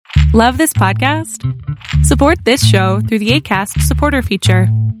Love this podcast? Support this show through the Acast supporter feature.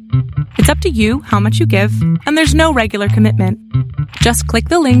 It's up to you how much you give, and there's no regular commitment. Just click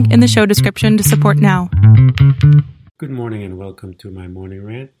the link in the show description to support now. Good morning and welcome to my morning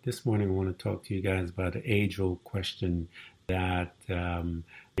rant. This morning I want to talk to you guys about an age-old question that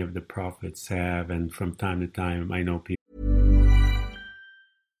the prophets have, and from time to time I know people.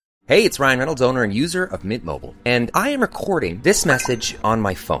 Hey, it's Ryan Reynolds, owner and user of Mint Mobile. And I am recording this message on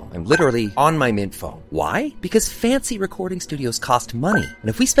my phone. I'm literally on my Mint phone. Why? Because fancy recording studios cost money. And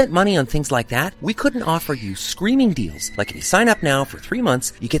if we spent money on things like that, we couldn't offer you screaming deals. Like if you sign up now for 3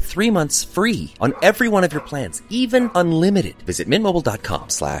 months, you get 3 months free on every one of your plans, even unlimited. Visit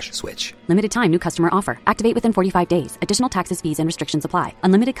mintmobile.com/switch. Limited time new customer offer. Activate within 45 days. Additional taxes, fees, and restrictions apply.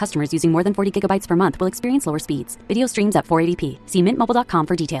 Unlimited customers using more than 40 gigabytes per month will experience lower speeds. Video streams at 480p. See mintmobile.com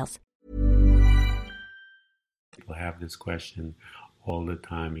for details. People have this question all the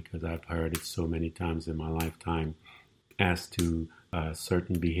time because I've heard it so many times in my lifetime as to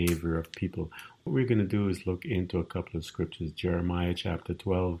certain behavior of people. What we're going to do is look into a couple of scriptures. Jeremiah chapter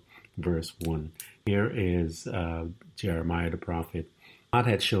 12, verse 1. Here is Jeremiah the prophet. God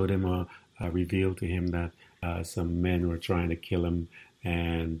had showed him, revealed to him that some men were trying to kill him,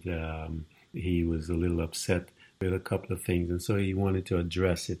 and he was a little upset with a couple of things, and so he wanted to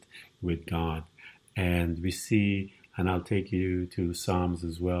address it with God. And we see, and I'll take you to Psalms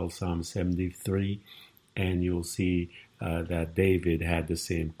as well, Psalm 73, and you'll see that David had the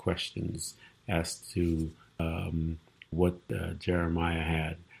same questions as to what Jeremiah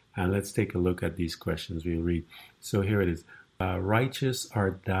had. And let's take a look at these questions. We'll read. So here it is. Righteous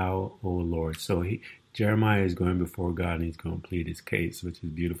art thou, O Lord. So Jeremiah is going before God and he's going to plead his case, which is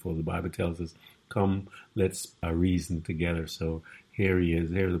beautiful. The Bible tells us, come, let's reason together. So here he is.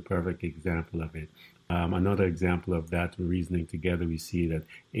 Here's a perfect example of it. Another example of that reasoning together, we see that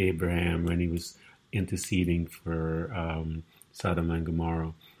Abraham, when he was interceding for Sodom and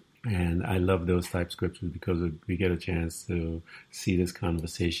Gomorrah, and I love those type scriptures because we get a chance to see this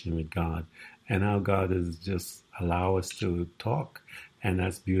conversation with God and how God is just allow us to talk. And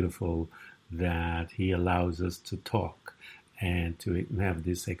that's beautiful that he allows us to talk and to have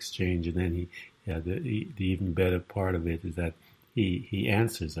this exchange. And then the even better part of it is that he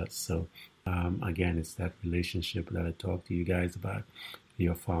answers us. So again, it's that relationship that I talked to you guys about,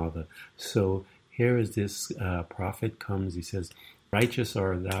 your Father. So here is this prophet comes. He says, righteous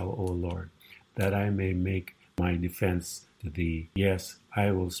art thou, O Lord, that I may make my defense to thee. Yes,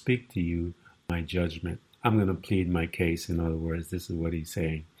 I will speak to you my judgment. I'm going to plead my case. In other words, this is what he's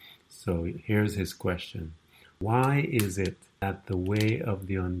saying. So here's his question. Why is it that the way of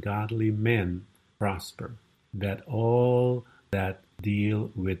the ungodly men prosper, that all that deal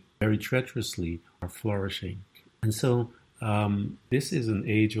with very treacherously are flourishing? And so this is an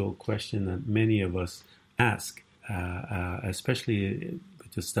age-old question that many of us ask, especially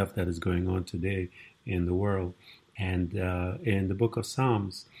with the stuff that is going on today in the world. And in the book of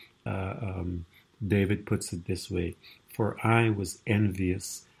Psalms, David puts it this way: for I was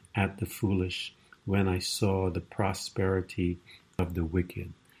envious at the foolish when I saw the prosperity of the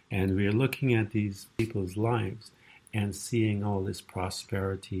wicked. And we're looking at these people's lives and seeing all this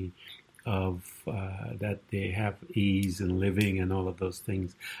prosperity of that they have ease in living and all of those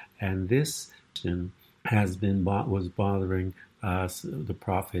things. And this was bothering the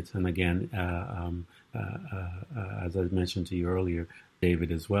prophets, and again, as I mentioned to you earlier,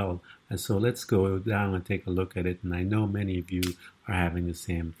 David as well. And so let's go down and take a look at it. And I know many of you are having the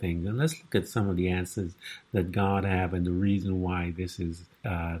same thing. And let's look at some of the answers that God have and the reason why this is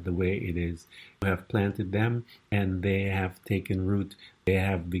the way it is. You have planted them and they have taken root. They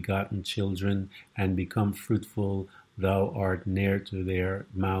have begotten children and become fruitful. Thou art near to their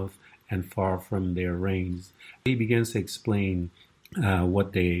mouth and far from their reins. He begins to explain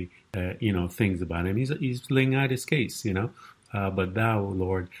what they, things about him. He's laying out his case, but thou,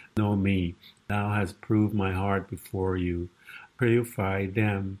 Lord, know me. Thou hast proved my heart before you. Purify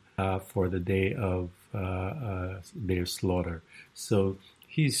them for the day of their slaughter. So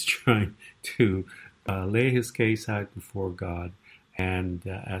he's trying to lay his case out before God, and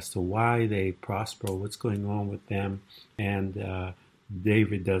as to why they prosper, what's going on with them. And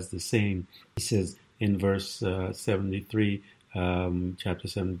David does the same. He says in verse 73, chapter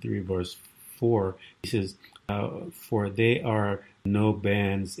 73, verse 4, he says, for they are no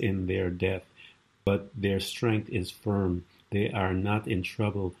bands in their death, but their strength is firm. They are not in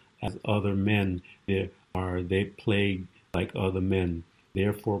trouble as other men. They plague like other men.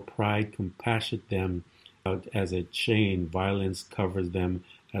 Therefore pride compasses them out as a chain. Violence covers them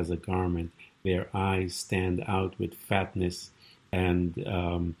as a garment. Their eyes stand out with fatness.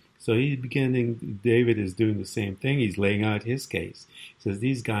 And so David is doing the same thing. He's laying out his case. He says,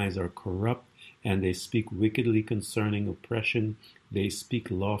 these guys are corrupt and they speak wickedly concerning oppression. They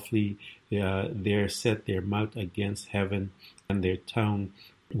speak lawfully. They set their mouth against heaven, and their tongue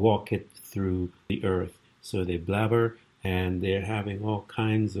walketh through the earth. So they blabber, and they're having all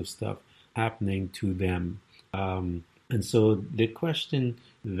kinds of stuff happening to them. And so the question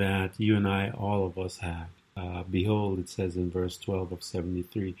that you and I, all of us have, behold, it says in verse 12 of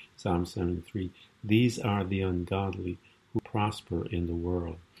Psalm 73, these are the ungodly who prosper in the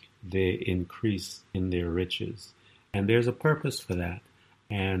world. They increase in their riches. And there's a purpose for that.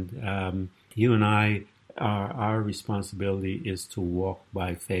 And you and I, our responsibility is to walk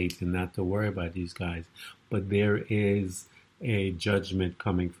by faith and not to worry about these guys. But there is a judgment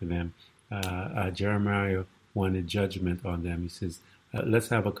coming for them. Jeremiah wanted judgment on them. He says, let's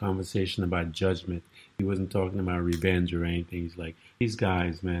have a conversation about judgment. He wasn't talking about revenge or anything. He's like, these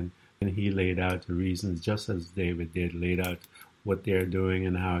guys, man. And he laid out the reasons, just as David did, laid out what they're doing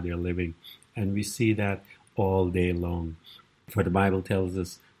and how they're living. And we see that all day long. For the Bible tells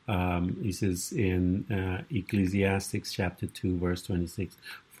us, he says in Ecclesiastes chapter 2, verse 26,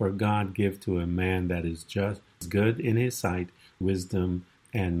 for God give to a man that is just good in his sight, wisdom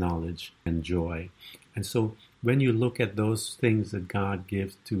and knowledge and joy. And so when you look at those things that God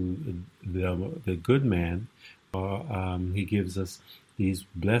gives to the good man, he gives us these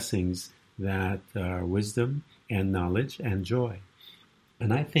blessings that are wisdom and knowledge and joy.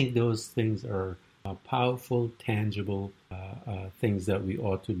 And I think those things are powerful, tangible things that we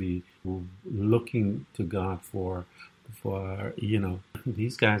ought to be looking to God for,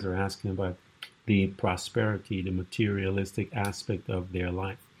 these guys are asking about the prosperity, the materialistic aspect of their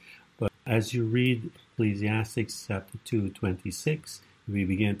life. But as you read Ecclesiastes chapter 2:26, we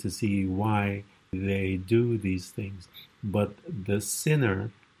begin to see why they do these things. But the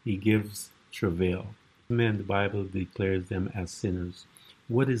sinner, he gives travail. Men, the Bible declares them as sinners.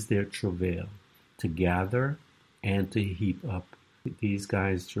 What is their travail? To gather and to heap up. These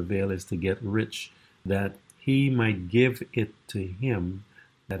guys' travail is to get rich, that he might give it to him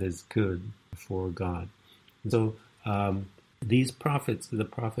that is good before God. So these prophets, the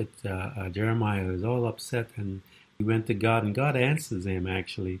prophet Jeremiah is all upset, and he went to God, and God answers him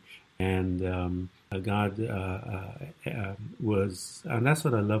actually. And God and that's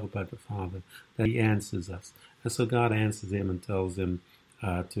what I love about the Father, that he answers us. And so God answers him and tells him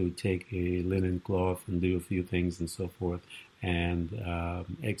to take a linen cloth and do a few things and so forth, and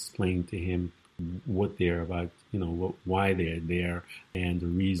explain to him what they're about, why they're there, and the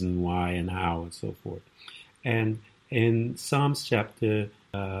reason why and how and so forth. And in Psalms chapter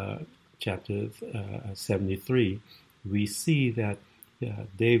 73, we see that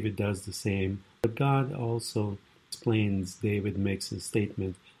David does the same, but God also explains. David makes a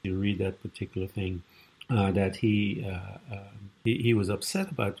statement. You read that particular thing, that he was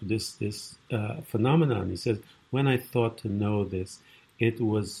upset about this phenomenon. He says, when I thought to know this, it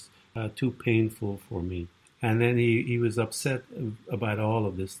was too painful for me. And then he was upset about all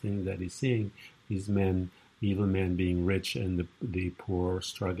of this thing that he's seeing, these men, evil men being rich and the poor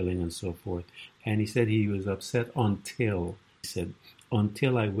struggling and so forth. And he said he was upset until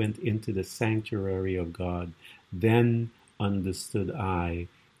I went into the sanctuary of God, then understood I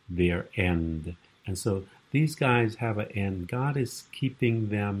their end. And so these guys have an end. God is keeping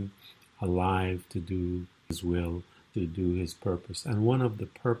them alive to do his will, to do his purpose. And one of the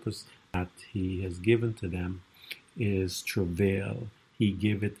purpose that he has given to them is travail. He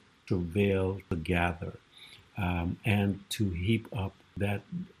giveth travail to gather and to heap up, that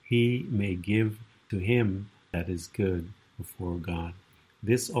he may give to him that is good before God.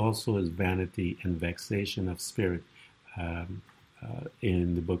 This also is vanity and vexation of spirit,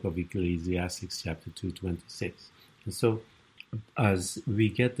 in the book of Ecclesiastes chapter 2:26. And so as we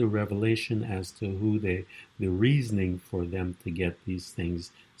get the revelation as to who the reasoning for them to get these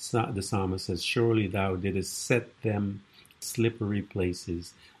things, the psalmist says, surely thou didst set them slippery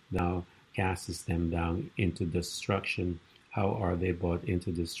places, thou castest them down into destruction. How are they brought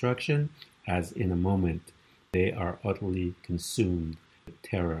into destruction? As in a moment they are utterly consumed with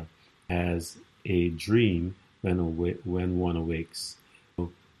terror, as a dream when one awakes.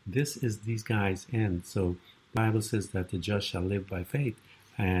 So this is these guys' end. So the Bible says that the just shall live by faith,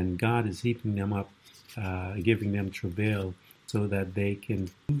 and God is heaping them up, giving them travail so that they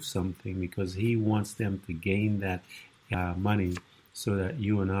can do something, because he wants them to gain that money so that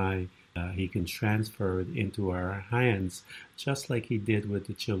you and I, he can transfer it into our hands, just like he did with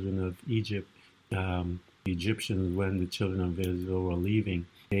the children of Egypt. The Egyptians, when the children of Israel were leaving,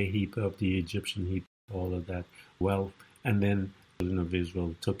 they heaped up, the Egyptian heaped all of that wealth, and then children of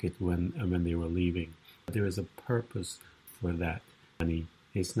Israel took it when they were leaving. There is a purpose for that money.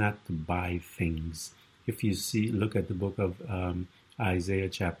 It's not to buy things. If you look at the book of Isaiah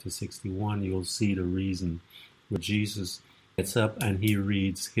chapter 61, you'll see the reason where Jesus gets up and he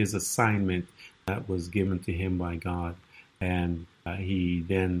reads his assignment that was given to him by God. And he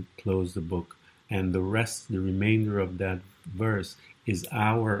then closed the book. And the remainder of that verse is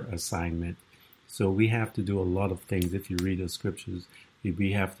our assignment. So we have to do a lot of things. If you read the scriptures,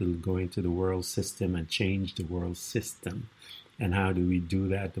 we have to go into the world system and change the world system. And how do we do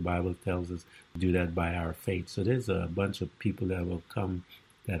that? The Bible tells us to do that by our faith. So there's a bunch of people that will come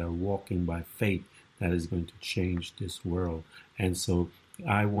that are walking by faith that is going to change this world. And so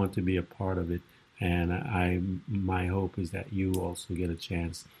I want to be a part of it. And my hope is that you also get a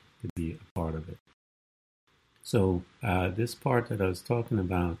chance to be a part of it. So this part that I was talking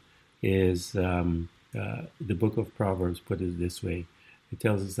about is the book of Proverbs put it this way. It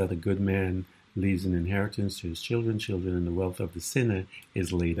tells us that a good man leaves an inheritance to his children, and the wealth of the sinner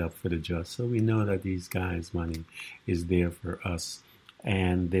is laid up for the just. So we know that these guys' money is there for us.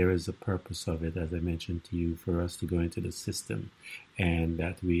 And there is a purpose of it, as I mentioned to you, for us to go into the system, and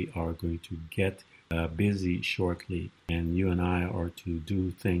that we are going to get busy shortly. And you and I are to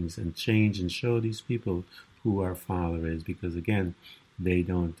do things and change and show these people who our Father is, because again, they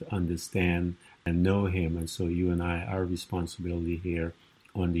don't understand and know Him. And so you and I, our responsibility here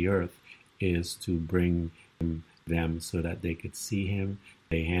on the earth is to bring them so that they could see Him,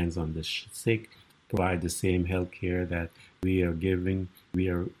 lay hands on the sick, provide the same health care that we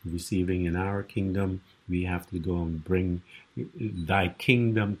are receiving in our kingdom. We have to go and bring thy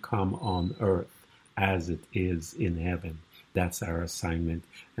kingdom come on earth as it is in heaven. That's our assignment.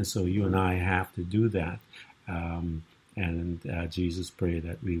 And so you and I have to do that. Jesus prayed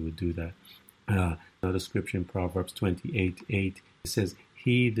that we would do that. Another scripture in Proverbs 28:8, it says,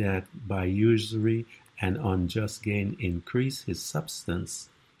 he that by usury and unjust gain increase his substance,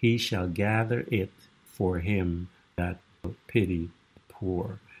 he shall gather it for him that pity the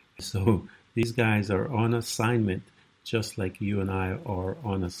poor. So these guys are on assignment, just like you and I are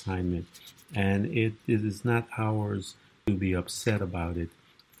on assignment. And it is not ours to be upset about it.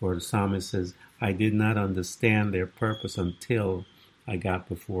 For the psalmist says, I did not understand their purpose until I got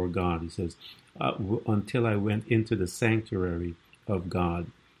before God. He says, until I went into the sanctuary of God,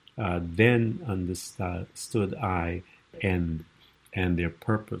 then understood I and their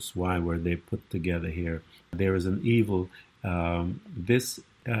purpose. Why were they put together here? There is an evil. There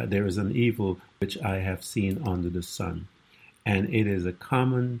is an evil which I have seen under the sun, and it is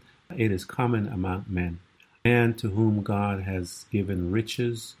common among men. Man to whom God has given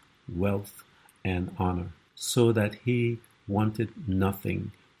riches, wealth, and honor, so that he wanted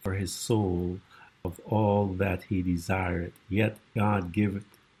nothing for his soul of all that he desired. Yet God giveth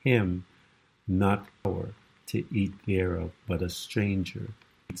him not power to eat thereof, but a stranger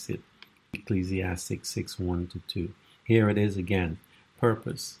eats it. Ecclesiastes 6:1-2. Here it is again.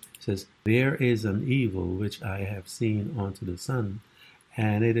 Purpose. It says, there is an evil which I have seen unto the sun,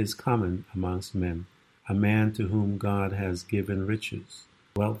 and it is common amongst men, a man to whom God has given riches,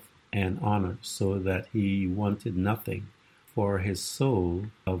 wealth, and honor, so that he wanted nothing for his soul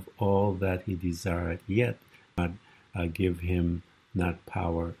of all that he desired, yet God give him not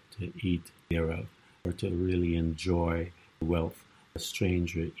power to eat thereof, or to really enjoy wealth. A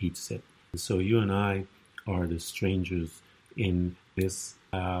stranger eats it. And so you and I are the strangers in this.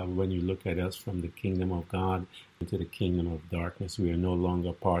 When you look at us from the kingdom of God into the kingdom of darkness, we are no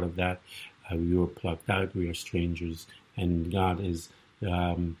longer part of that. We were plucked out. We are strangers. And God is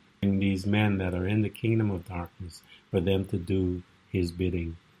bringing these men that are in the kingdom of darkness for them to do His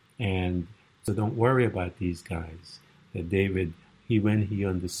bidding. And so don't worry about these guys. David, when he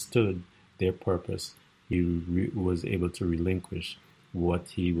understood their purpose, he was able to relinquish what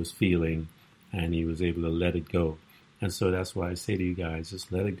he was feeling, and he was able to let it go. And so that's why I say to you guys,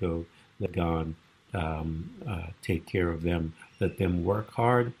 just let it go. Let God take care of them. Let them work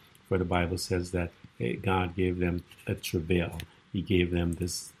hard. For the Bible says that God gave them a travail. He gave them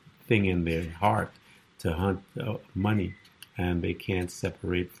this thing in their heart to hunt money, and they can't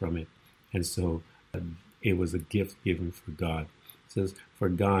separate from it. And so it was a gift given for God. It says, for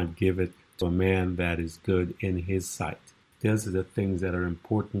God giveth to a man that is good in his sight. Those are the things that are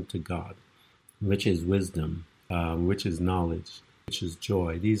important to God, which is wisdom, which is knowledge, which is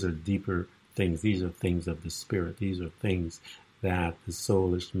joy. These are deeper things. These are things of the Spirit. These are things that the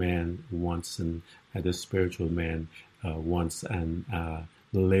soulish man wants, and the spiritual man wants and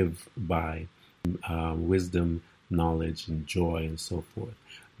live by. Wisdom, knowledge, and joy, and so forth.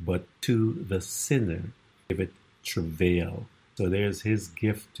 But to the sinner, give it travail. So there's his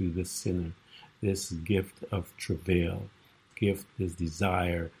gift to the sinner, this gift of travail, gift, this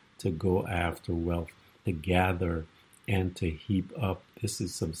desire to go after wealth, to gather and to heap up. This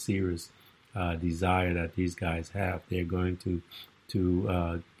is some serious desire that these guys have. They're going to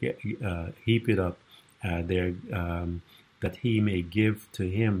heap it up, that he may give to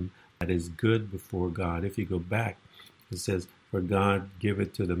him that is good before God. If you go back, it says, for God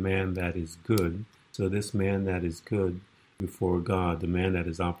giveth to the man that is good. So this man that is good before God, the man that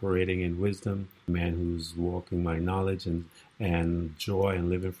is operating in wisdom, the man who's walking by knowledge and joy and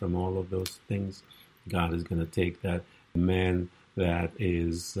living from all of those things, God is going to take that man that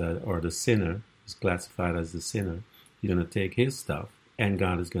is, or the sinner, is classified as the sinner. He's going to take his stuff, and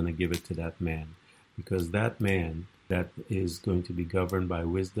God is going to give it to that man. Because that man that is going to be governed by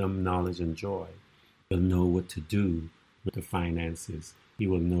wisdom, knowledge, and joy will know what to do with the finances. He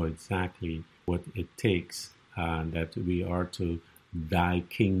will know exactly what it takes, that we are to thy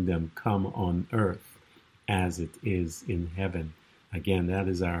kingdom come on earth as it is in heaven. Again, that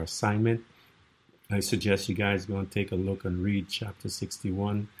is our assignment. I suggest you guys go and take a look and read chapter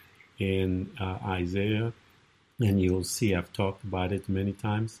 61 in Isaiah, and you'll see I've talked about it many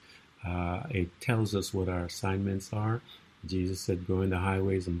times. It tells us what our assignments are. Jesus said, go into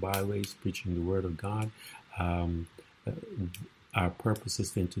highways and byways, preaching the word of God. Our purpose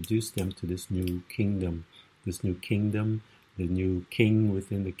is to introduce them to this new kingdom, the new king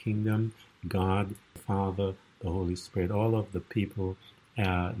within the kingdom, God, the Father, the Holy Spirit, all of the people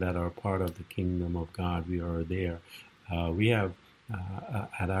that are part of the kingdom of God. We are there. We have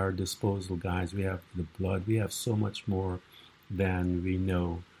at our disposal, guys, we have the blood. We have so much more than we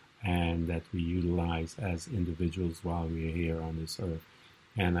know and that we utilize as individuals while we are here on this earth.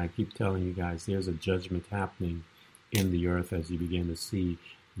 And I keep telling you guys, there's a judgment happening in the earth as you begin to see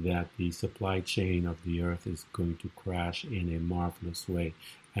that the supply chain of the earth is going to crash in a marvelous way.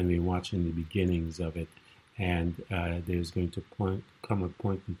 And we're watching the beginnings of it. And there's going to come a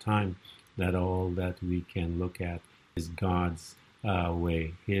point in time that all that we can look at is God's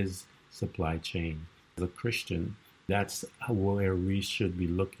way, his supply chain. As a Christian, that's where we should be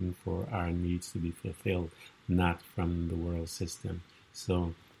looking for our needs to be fulfilled, not from the world system.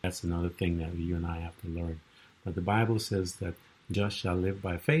 So that's another thing that you and I have to learn. But the Bible says that just shall live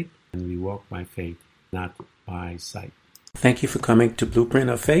by faith, and we walk by faith, not by sight. Thank you for coming to Blueprint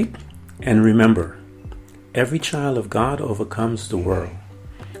of Faith. And remember, every child of God overcomes the world.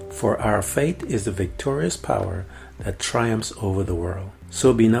 For our faith is the victorious power that triumphs over the world.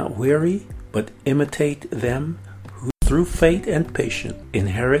 So be not weary, but imitate them who through faith and patience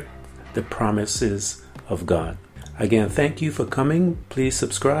inherit the promises of God. Again, thank you for coming. Please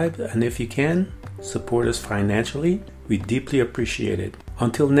subscribe, and if you can, support us financially. We deeply appreciate it.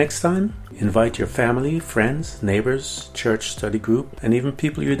 Until next time, invite your family, friends, neighbors, church study group, and even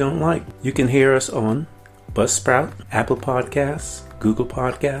people you don't like. You can hear us on Buzzsprout, Apple Podcasts, Google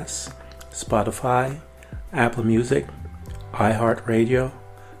Podcasts, Spotify, Apple Music, iHeartRadio,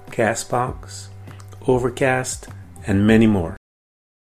 Castbox, Overcast, and many more.